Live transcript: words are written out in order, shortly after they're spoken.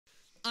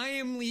I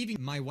am leaving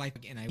my wife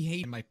and I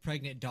hate my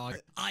pregnant dog.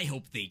 I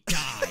hope they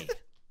die.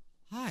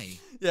 Hi.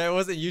 Yeah, it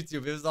wasn't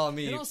YouTube. It was all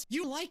me. Also,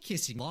 you like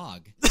kissing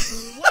log.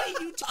 What are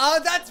you Oh,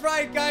 that's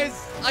right,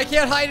 guys. I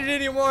can't hide it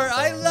anymore.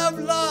 I love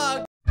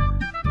log.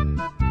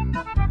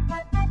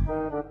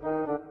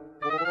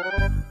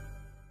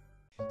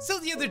 So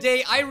the other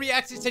day, I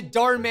reacted to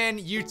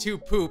Darman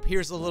YouTube poop.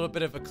 Here's a little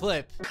bit of a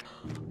clip.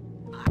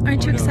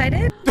 Aren't you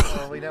excited?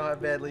 Oh, we know how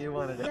badly you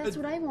wanted it. That's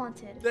what I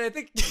wanted. I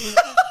think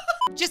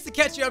just to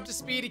catch you up to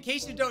speed, in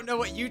case you don't know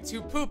what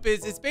YouTube poop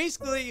is, it's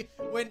basically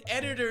when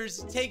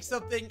editors take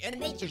something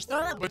and they just throw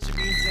a bunch of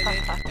memes in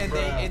it, and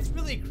it's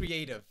really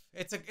creative.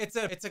 It's a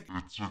beautiful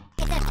art form.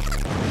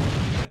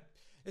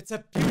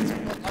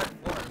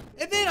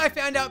 And then I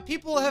found out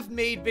people have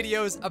made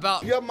videos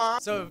about your mom.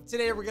 So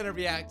today we're gonna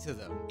react to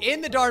them.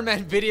 In the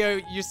Darman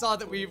video, you saw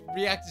that we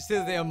reacted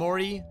to the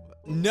Amori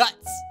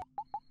nuts.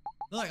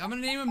 Look, I'm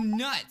gonna name him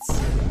Nuts.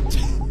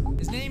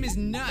 His name is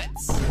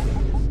Nuts.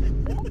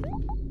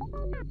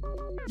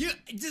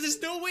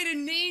 There's no way to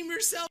name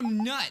yourself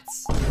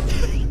Nuts.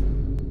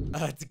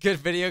 It's a good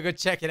video, go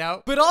check it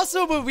out. But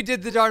also when we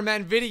did the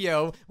Darman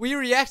video, we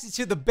reacted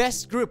to the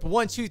best group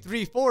 1, 2,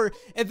 3, 4,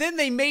 and then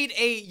they made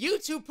a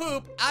YouTube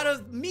poop out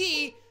of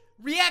me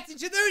reacting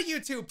to their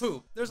YouTube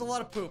poop. There's a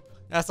lot of poop.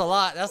 That's a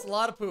lot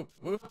of poop.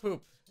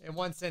 Poop in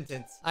one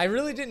sentence. I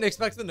really didn't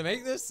expect them to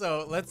make this,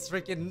 so let's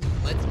do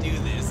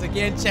this.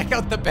 Again, check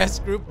out the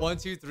best group 1,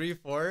 2, 3,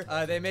 4.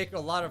 They make a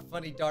lot of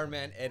funny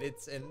Darman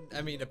edits, and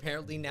I mean,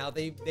 apparently now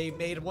they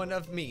made one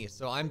of me,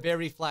 so I'm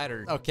very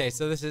flattered. Okay,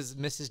 so this is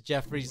Mrs.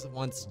 Jeffries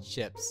Wants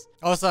Chips.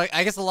 Also,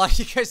 I guess a lot of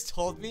you guys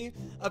told me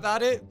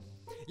about it.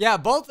 Yeah,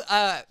 both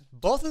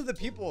of the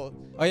people.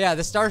 Oh yeah,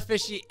 the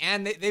Starfishy,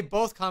 and they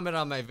both commented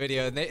on my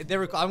video, and they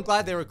were. I'm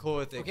glad they were cool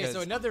with it. Okay, so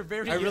another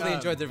I really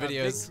enjoyed their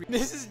videos.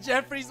 Mrs.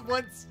 Jeffries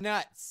Wants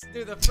Nuts.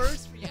 Dude, the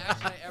first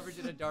reaction I ever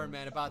did a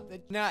Darman about the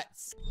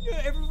nuts.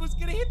 Yeah, everyone's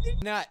gonna hit the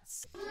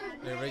nuts.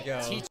 There we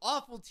go.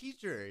 Awful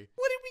teacher.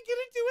 What are we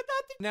gonna do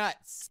without the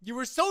nuts? You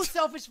were so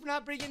selfish for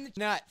not bringing the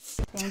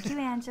nuts. Thank you,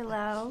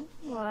 Angelo.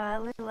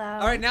 Hello.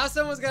 All right, now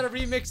someone's got to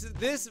remix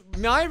this.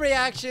 My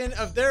reaction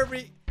of their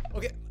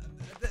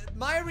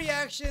my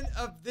reaction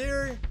of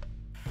their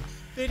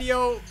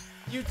video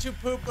YouTube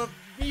poop of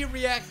me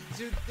reacting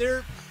to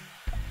their.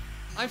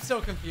 I'm so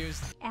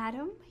confused.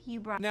 Adam, you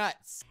brought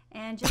nuts.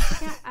 And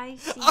Jessica, I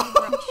see you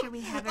brought. Make sure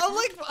we have it.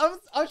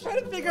 I'm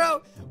trying to figure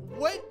out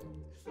what.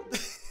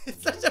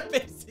 It's such a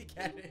basic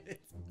edit.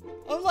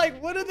 I'm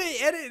like, what do they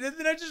edit? And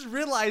then I just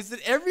realized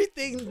that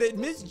everything that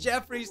Miss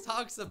Jeffries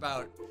talks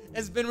about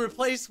has been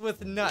replaced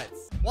with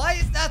nuts. Why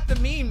is that the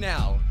meme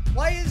now?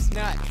 Why is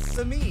nuts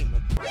the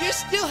meme? You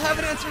still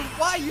haven't answered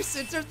why you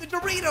censored the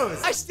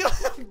Doritos. I still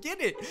don't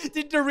get it.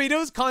 Did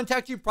Doritos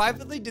contact you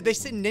privately? Did they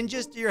send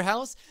ninjas to your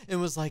house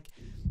and was like,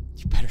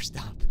 you better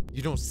stop.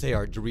 You don't say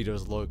our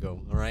Doritos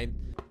logo, all right?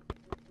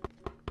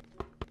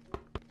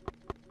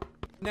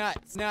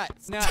 Nuts.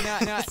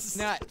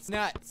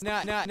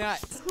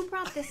 Who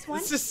brought this one?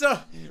 This is so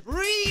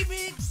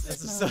remix.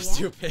 This is so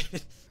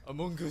stupid.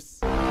 Among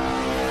Us.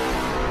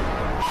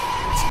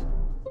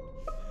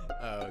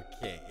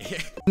 Okay.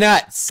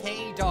 Nuts.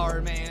 Hey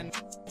Darman.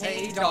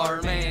 Hey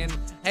Darman.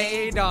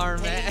 Hey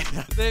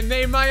Darman. They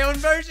made my own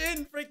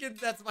version. Freaking,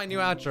 that's my new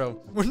outro.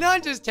 We're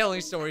not just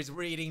telling stories,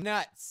 we're eating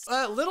nuts.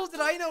 Little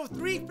did I know,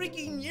 3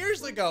 freaking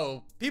years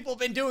ago, people have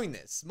been doing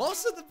this.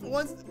 Most of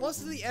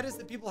the edits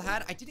that people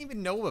had, I didn't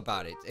even know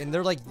about it. And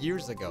they're like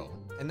years ago.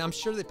 And I'm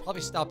sure they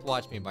probably stopped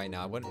watching me by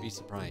now. I wouldn't be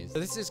surprised. So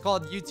this is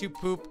called YouTube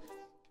Poop.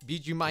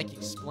 Bijuu Mike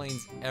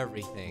explains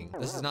everything.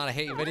 This is not a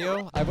hate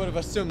video. I would have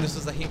assumed this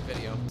was a hate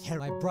video.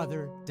 My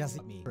brother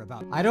doesn't mean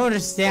about. I don't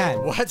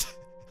understand. What?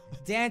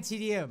 Dan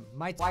TDM,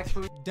 my wife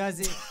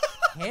doesn't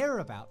care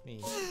about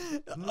me.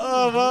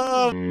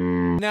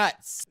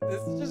 Nuts.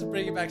 This is just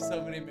bringing back so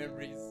many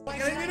memories. I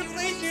gotta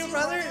please you,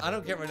 brother. I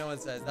don't care what no one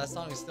says. That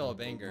song is still a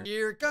banger.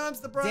 Here comes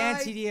the bride. Dan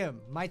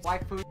TDM, my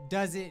wife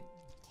doesn't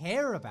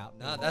care about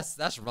me. No,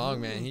 that's wrong,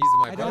 man. He's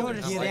my brother. I don't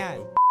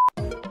understand.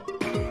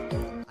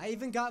 I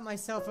even got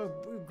myself a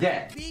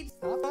beep.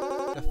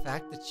 The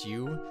fact that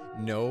you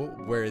know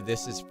where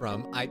this is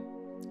from,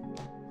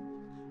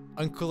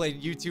 Uncoolated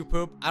YouTube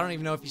poop. I don't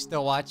even know if you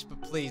still watch, but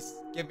please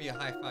give me a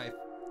high five.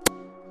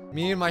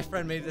 Me and my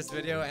friend made this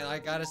video, and I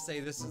gotta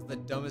say this is the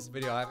dumbest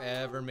video I've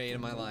ever made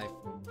in my life.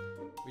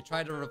 We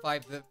tried to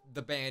revive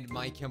the band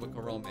My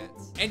Chemical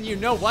Romance, and you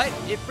know what?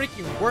 It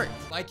freaking worked.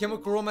 My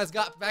Chemical Romance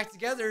got back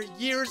together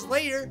years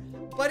later,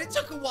 but it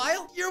took a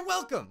while. You're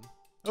welcome.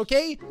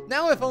 Okay,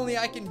 now if only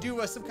I can do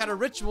some kind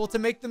of ritual to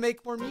make them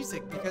make more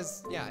music,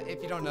 because yeah,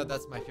 if you don't know,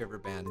 that's my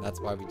favorite band.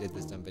 That's why we did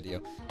this dumb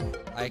video.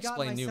 I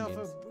explain new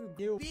means.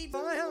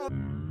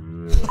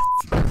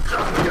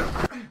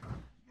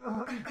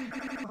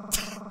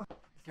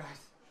 Guys,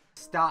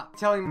 stop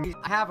telling me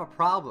I have a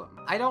problem.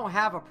 I don't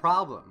have a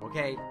problem,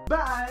 okay?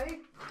 Bye!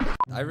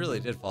 I really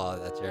did fall out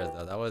of that chair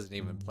though. That wasn't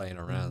even playing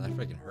around. That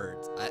freaking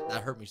hurts.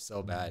 That hurt me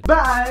so bad.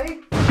 Bye!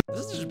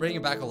 This is just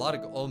bringing back a lot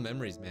of old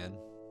memories, man.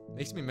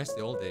 Makes me miss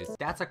the old days.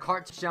 That's a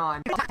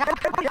cartoon.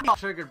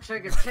 Triggered.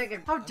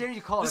 How dare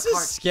you call it This a is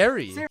cartoon?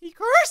 scary. He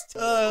cursed?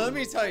 Let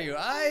me tell you,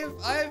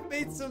 I've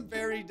made some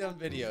very dumb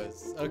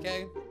videos,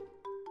 okay?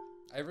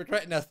 I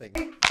regret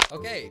nothing.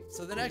 Okay,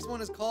 so the next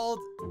one is called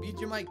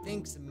Bijuu Mike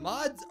thinks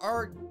mods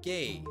are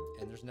gay,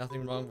 and there's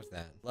nothing wrong with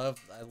that. I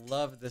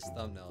love this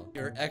thumbnail.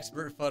 Your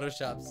expert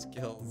Photoshop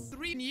skills.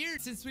 3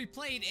 years since we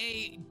played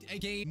a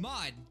gay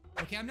mod.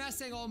 Okay, I'm not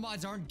saying all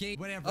mods aren't gay,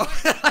 whatever.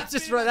 Oh, I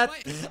just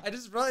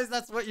realized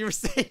that's what you were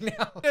saying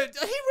now. Did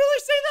he really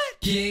say that?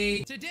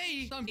 Gay.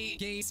 Today, some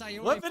gay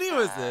Sayori. What video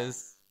is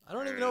this? I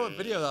don't even know what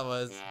video that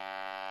was.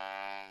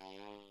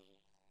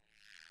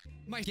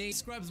 My gay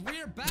scrubs,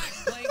 we're back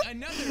playing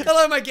another.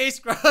 Hello, my gay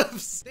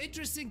scrubs. The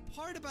interesting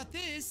part about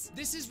this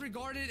is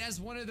regarded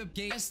as one of the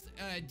gayest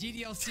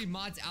DDLC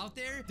mods out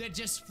there that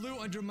just flew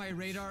under my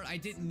radar. I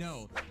didn't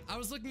know. I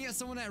was looking at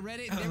someone at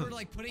Reddit and they were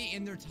like putting it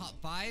in their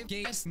top 5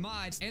 gayest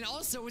mods. And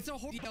also, it's a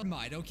whole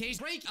mod, okay?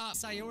 Break up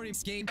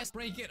Sayori's game. Let's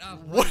break it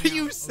up. What right are now,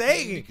 you okay?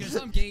 saying? Because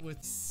I'm gay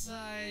with Sayori.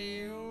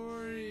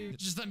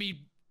 Just let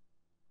me.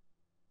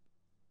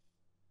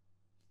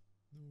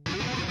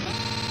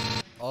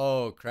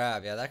 Oh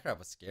crap! Yeah, that crap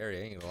was scary.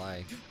 I ain't gonna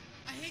lie.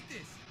 I hate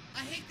this.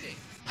 I hate this.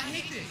 I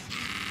hate this.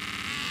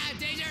 Ah,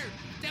 danger!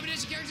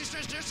 Definition character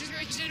stress. Definition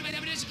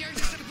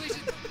character stress.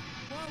 Completion.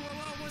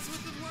 Whoa! What's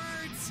with the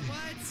words?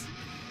 What?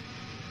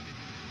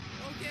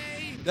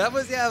 Okay. That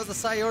was, yeah, it was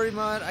a Sayori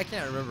mod. I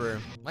can't remember.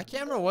 My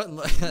camera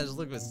wasn't. I just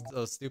looked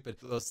so stupid.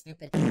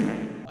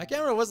 My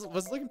camera was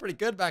looking pretty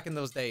good back in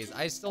those days.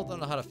 I still don't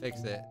know how to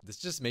fix it. This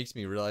just makes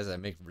me realize I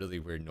make really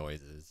weird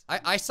noises.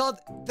 I saw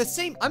the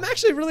same. I'm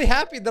actually really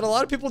happy that a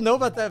lot of people know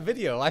about that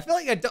video. I feel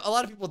like a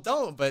lot of people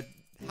don't, but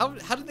how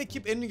do they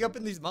keep ending up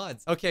in these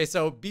mods? Okay,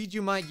 so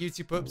Bijuu Mike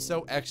YTP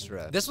so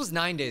extra. This was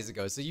 9 days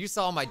ago, so you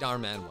saw my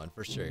Darman one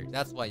for sure.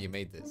 That's why you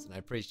made this, and I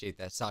appreciate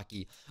that.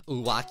 Saki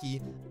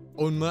Uwaki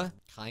Onma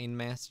Kind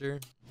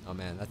Master. Oh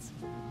man, that's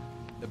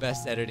the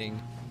best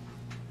editing.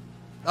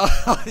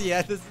 Oh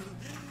yeah, this is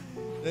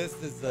that's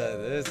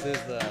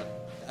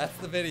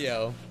the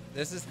video.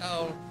 This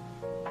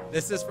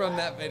is from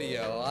that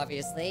video,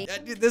 obviously. Yeah,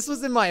 dude, this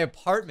was in my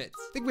apartment.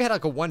 I think we had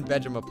like a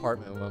 1-bedroom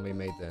apartment when we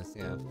made this,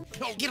 yeah.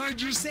 Oh, can I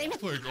just say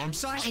something? I'm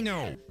sorry. I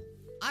know.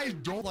 I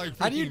don't like.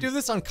 How do you do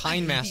this on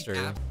Kind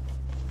Master?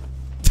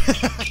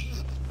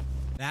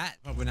 That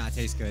would not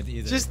taste good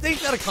either. Just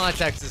think out of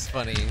context is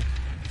funny.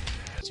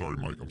 Sorry,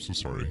 Mike. I'm so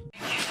sorry.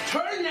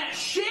 Turn that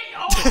shit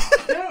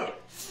off, dude.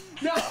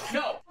 No.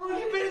 Oh,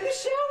 you've been in the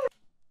shower.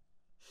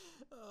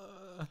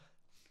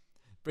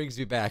 Brings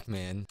me back,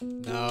 man.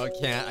 No, I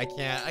can't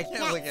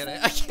look at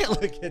it. I can't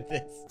look at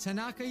this.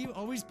 Tanaka, you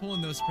always pulling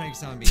those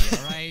pranks on me,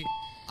 alright?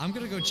 I'm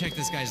gonna go check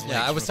this guy's legs.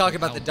 Yeah, I was real talking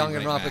quick. about the I'll be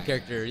Danganronpa right back.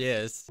 character,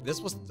 yes. This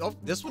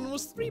one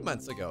was 3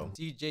 months ago.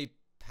 DJ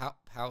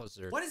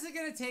Pauser. What is it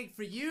gonna take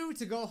for you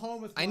to go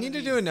home with I one need of to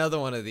these? do another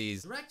one of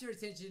these. Direct your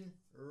attention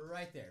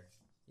right there.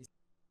 You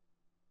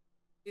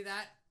see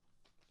that?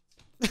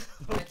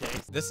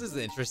 Okay. This is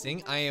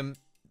interesting. I am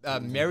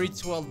married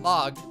to a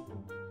log.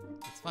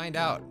 Let's find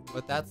out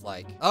what that's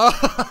like. Oh,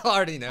 I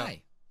already know.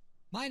 Hi,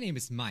 my name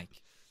is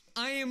Mike.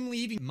 I am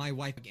leaving my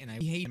wife and I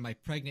hate my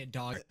pregnant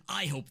dog.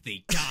 I hope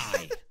they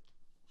die.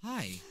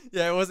 Hi.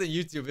 Yeah, it wasn't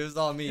YouTube. It was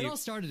all me. It all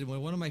started when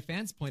one of my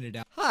fans pointed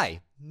out.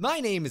 Hi, my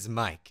name is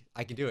Mike.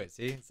 I can do it.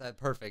 See, it's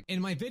perfect. In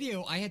my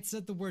video, I had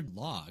said the word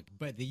log,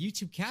 but the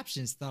YouTube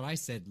captions thought I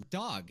said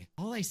dog.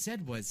 All I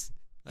said was,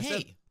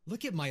 hey,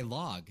 look at my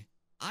log.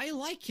 I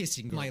like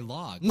kissing my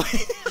log.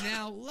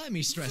 Now, let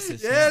me stress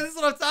this. Yeah, out. this is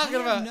what I'm talking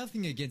I about. have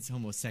nothing against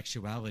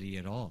homosexuality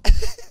at all.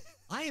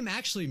 I am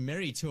actually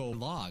married to a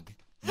log,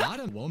 not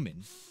a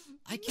woman.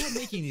 I kept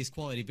making these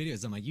quality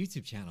videos on my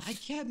YouTube channel.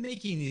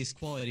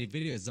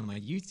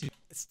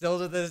 Still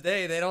to this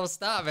day, they don't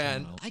stop,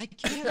 man. I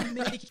kept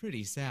making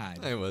pretty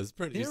sad. I was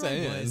pretty There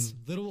sad. I was,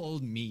 little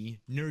old me,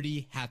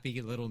 nerdy, happy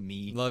little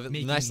me. Love it.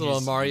 making Nice little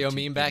his Mario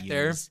YouTube meme back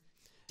there. videos.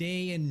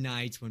 Day and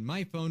night when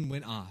my phone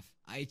went off.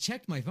 I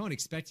checked my phone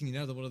expecting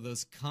another one of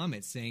those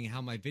comments saying how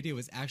my video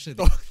was actually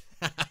the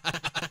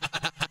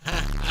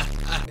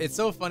It's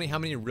so funny how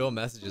many real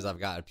messages I've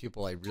got of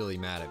people like really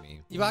mad at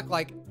me. You act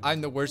like I'm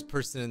the worst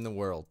person in the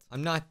world.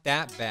 I'm not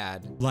that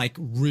bad. like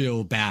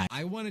real bad.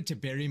 I wanted to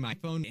bury my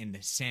phone in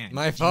the sand.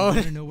 My Do phone? you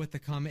want to know what the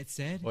comment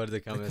said? What did the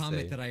comment The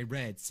comment say? that I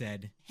read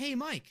said, "Hey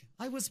Mike,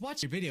 I was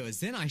watching your videos,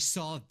 then I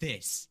saw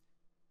this.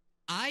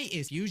 I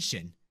is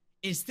fusion.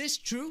 Is this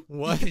true?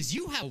 What? Because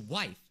you have a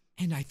wife."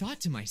 And I thought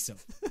to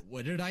myself,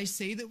 what did I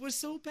say that was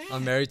so bad?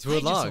 I'm married to a I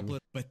just log. uploaded-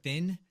 But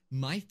then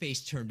my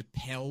face turned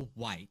pale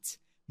white,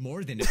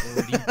 more than it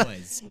already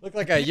was. Look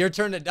like a Your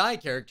Turn to Die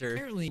character.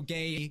 Apparently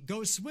gay,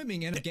 go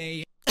swimming and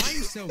gay.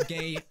 I'm so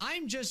gay.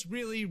 I'm just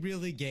really,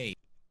 really gay.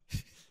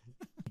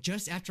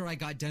 Just after I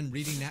got done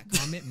reading that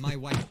comment, my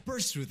wife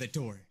burst through the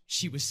door.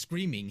 She was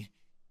screaming,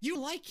 "You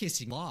like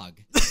kissing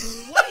log."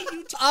 What are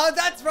you Oh,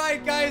 that's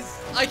right, guys.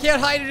 I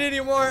can't hide it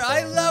anymore.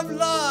 I love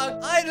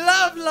log. I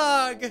love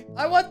log.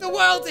 I want the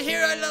world to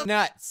hear I love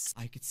nuts.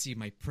 I could see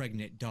my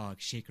pregnant dog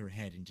shake her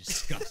head in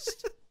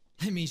disgust.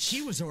 I mean,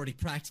 she was already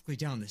practically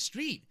down the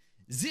street.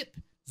 Zip,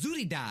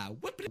 Zurida.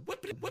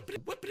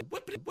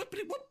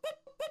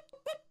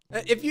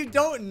 If you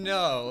don't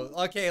know,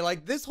 okay,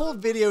 like this whole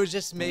video is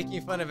just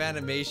making fun of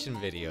animation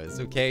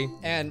videos, okay?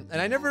 And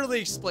I never really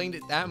explained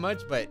it that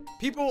much, but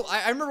people,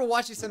 I remember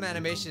watching some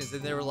animations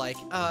and they were like,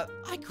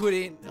 I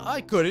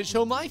couldn't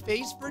show my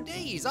face for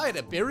days. I had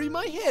to bury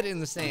my head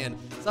in the sand.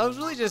 So I was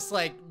really just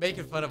like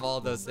making fun of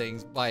all those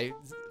things by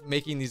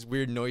making these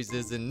weird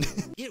noises and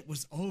it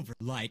was over.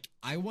 Like,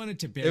 I wanted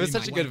to bury it was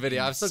such a my good wife video.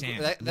 in I'm the so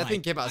sand. that thing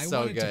came out so I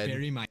wanted good. to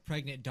bury my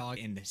pregnant dog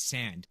in the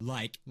sand.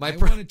 Like, I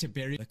wanted to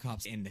bury the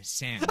cops in the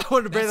sand. I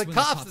wanted to bury That's the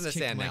when cops in the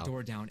kicked sand my now.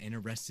 door down and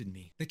arrested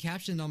me. The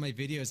caption on my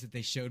videos that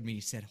they showed me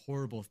said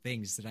horrible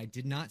things that I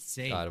did not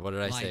say. God, what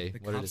did I like, say? The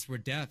What did cops were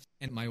deaf,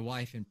 and my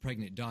wife and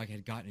pregnant dog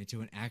had gotten into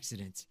an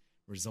accident,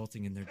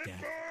 resulting in their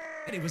death.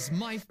 And it was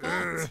my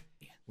fault.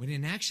 When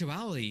in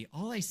actuality,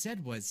 all I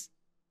said was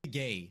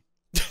gay.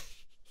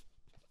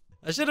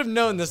 I should have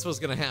known this was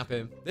gonna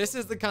happen. This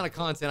is the kind of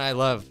content I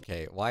love.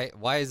 Okay, why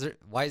is it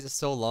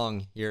so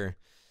long here?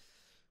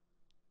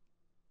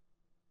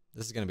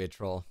 This is gonna be a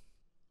troll.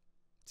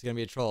 It's gonna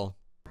be a troll.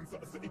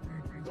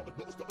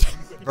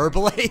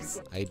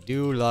 Verbalize. I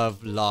do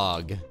love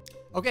log.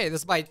 Okay, this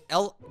is by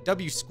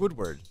LW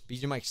Squidward.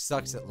 Bijuu Mike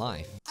sucks at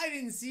life. I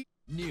didn't see.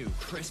 New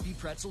crispy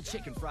pretzel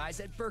chicken fries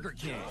at Burger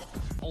King.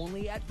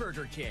 Only at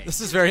Burger King. This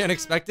is very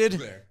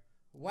unexpected.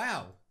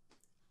 Wow.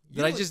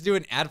 Did I just do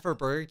an ad for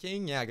Burger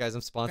King? Yeah, guys, I'm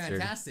sponsored.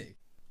 Fantastic.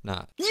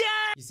 Nah. You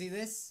see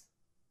this?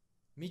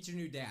 Meet your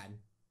new dad.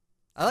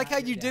 I like how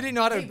you didn't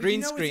know how to Hey, but green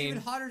you know what's screen.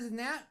 even hotter than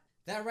that?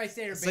 That right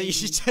there, baby. So you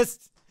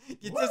just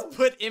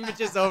put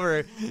images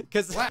over,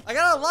 because I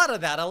got a lot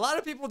of that. A lot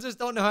of people just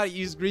don't know how to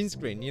use green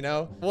screen, you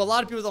know? Well, a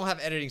lot of people don't have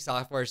editing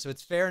software, so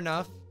it's fair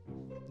enough.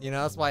 You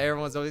know, that's why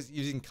everyone's always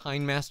using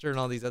KineMaster and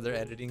all these other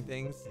editing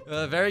things.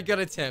 Very good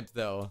attempt,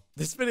 though.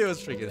 This video is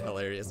freaking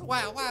hilarious.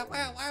 Wow, wow,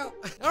 wow, wow.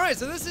 All right,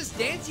 so this is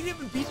Dancing Up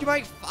and Bijuu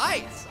Mike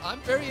fights.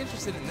 I'm very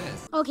interested in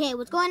this. Okay,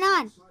 what's going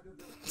on?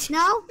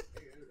 No?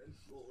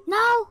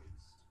 No?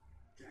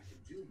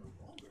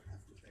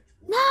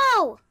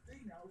 No!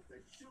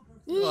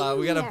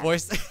 We got a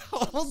voice.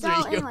 How old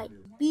are you? Anyway,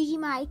 Bijuu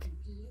Mike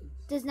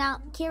does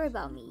not care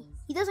about me.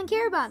 He doesn't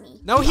care about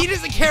me. No, he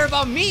doesn't care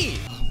about me.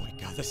 Oh my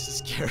god, this is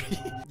scary.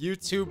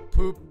 YouTube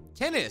poop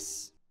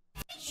tennis.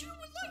 I sure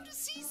would love to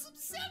see some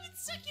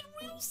 7-second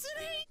riddles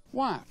today.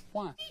 Why?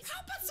 Why?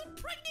 How about some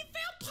pregnant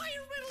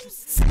vampire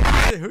riddles?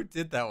 Who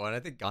did that one? I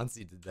think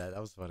Gonzi did that. That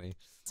was funny.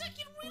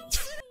 Second riddles.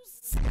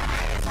 Are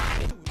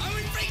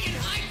we freaking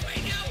hyped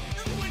right now?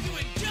 Everyone do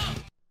a jump.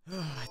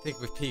 I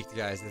think we peaked,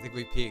 guys. I think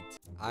we peaked.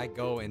 I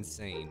go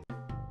insane.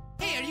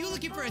 Hey, are you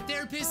looking for a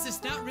therapist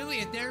that's not really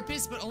a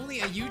therapist, but only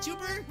a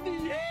YouTuber?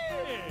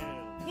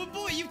 Yeah! Well,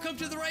 boy, you've come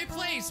to the right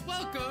place.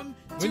 Welcome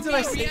to When did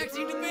I me say-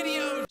 reacting to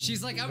videos.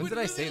 She's like, I When would did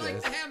I really say like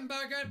this? the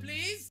hamburger,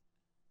 please.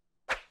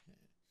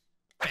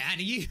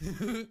 Fatty,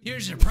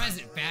 here's your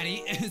present,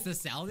 Fatty. It's a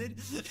salad.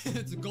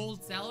 It's a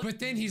gold salad. But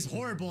then he's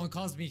horrible and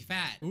calls me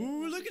fat.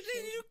 Ooh, look at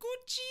that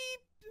Gucci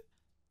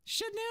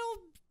Chanel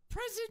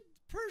present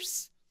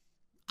purse.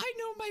 I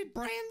know my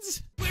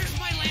brands. Where's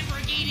my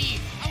Lamborghini?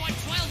 I want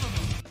 12 of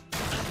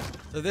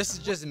them. So this is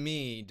just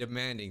me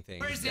demanding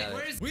things. Where's it? Got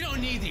Where's? We don't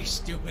need these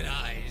stupid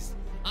eyes.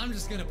 I'm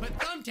just gonna put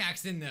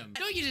thumbtacks in them.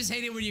 Don't you just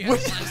hate it when you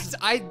have glasses?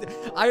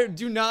 I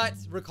do not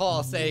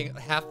recall saying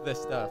half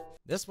this stuff.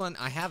 This one,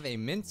 I have a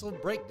mental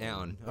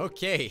breakdown.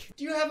 Okay.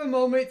 Do you have a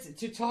moment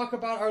to talk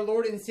about our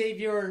Lord and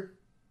Savior?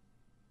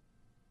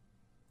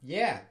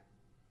 Yeah.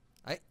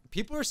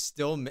 People are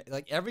still,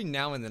 like, every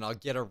now and then I'll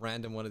get a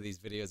random one of these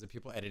videos of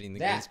people editing the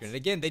green That. screen. And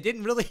again, they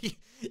didn't really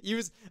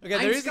use, okay,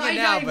 I'm they're using it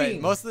now, but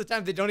skydiving. most of the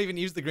time they don't even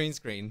use the green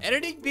screen.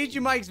 Editing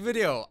Bijuu Mike's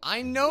video.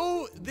 I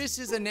know this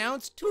is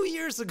announced 2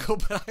 years ago,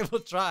 but I will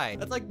try.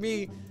 That's like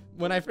me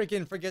when I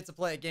freaking forget to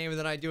play a game and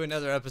then I do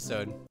another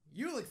episode.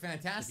 You look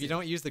fantastic. If you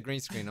don't use the green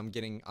screen, I'm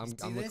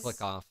gonna this?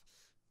 click off.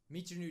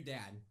 Meet your new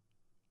dad.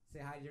 Say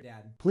hi to your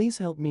dad. Please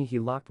help me. He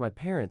locked my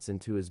parents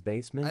into his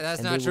basement. That's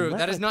and not they will true. let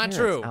That is my not parents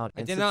true. Out I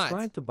and did not.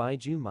 subscribe to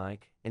Bijuu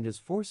Mike and is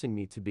forcing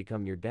me to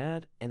become your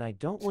dad. And I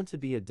don't want to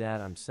be a dad.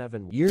 I'm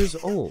 7 years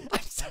old.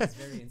 That's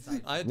very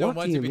insightful. I What don't do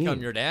want to you become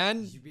mean? your dad.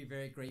 You should be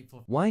very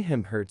grateful Why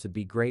him her to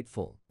be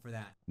grateful? for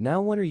that.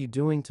 Now what are you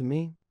doing to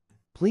me?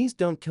 Please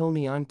don't kill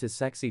me. I'm too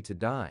sexy to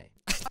die.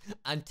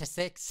 I'm to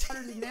 6.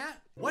 Other than that,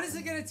 what is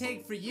it gonna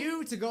take for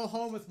you to go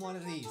home with one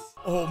of these?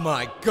 Oh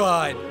my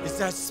god. Is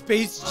that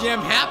Space Jam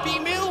Happy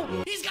Meal?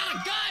 He's got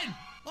a gun!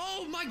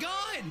 Oh my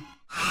god!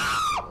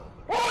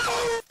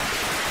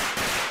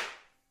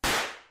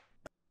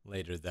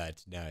 Later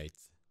that night.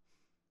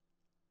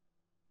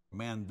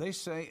 Man they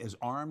say is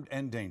armed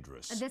and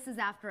dangerous. This is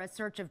after a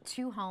search of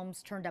 2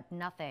 homes turned up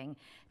nothing.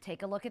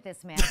 Take a look at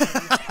this man.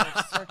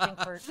 Searching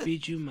for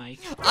Bijuu Mike.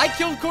 I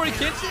killed Corey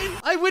Kitchen?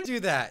 I would do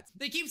that.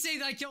 They keep saying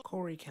that I killed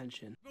Corey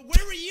Kenshin. But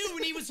where were you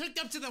when he was hooked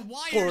up to the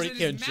wires Corey in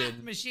his math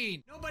Kenshin.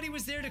 machine? Nobody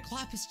was there to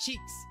clap his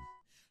cheeks.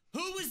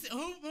 Who was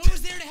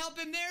there to help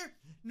him there?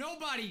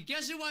 Nobody.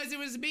 Guess who was? It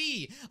was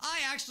me.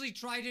 I actually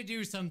tried to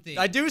do something.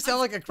 I do sound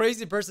like a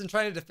crazy person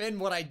trying to defend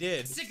what I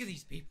did. I'm sick of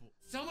these people.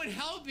 Someone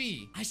help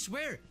me. I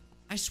swear.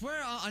 I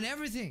swear on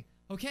everything,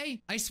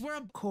 okay? I swear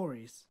on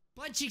Corey's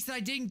butt cheeks that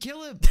I didn't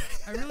kill him.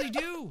 I really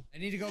do. I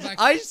need to go back.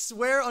 I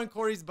swear on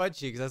Corey's butt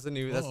cheeks. That's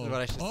that's what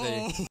I should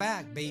say.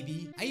 back,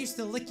 baby. I used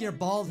to lick your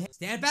bald head.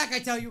 Stand back, I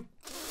tell you.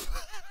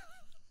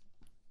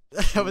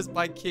 That was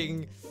my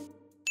king.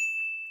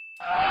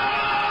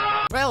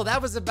 Well, that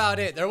was about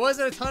it. There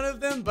wasn't a ton of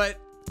them, but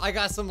I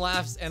got some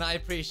laughs, and I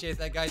appreciate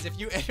that, guys. If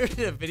you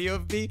edited a video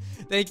of me,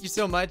 thank you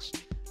so much.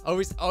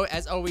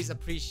 As always,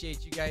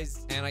 appreciate you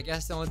guys. And I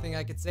guess the only thing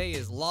I could say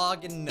is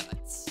log and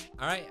nuts.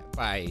 All right,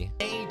 bye.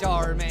 Hey,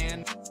 Dar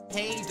man.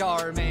 Hey,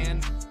 Dar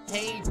man.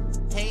 Hey,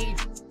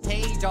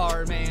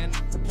 Dar man.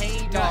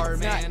 Hey, Dar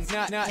man.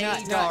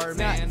 Hey, Dar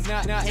man.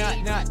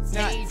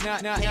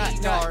 Hey,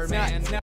 Dar man.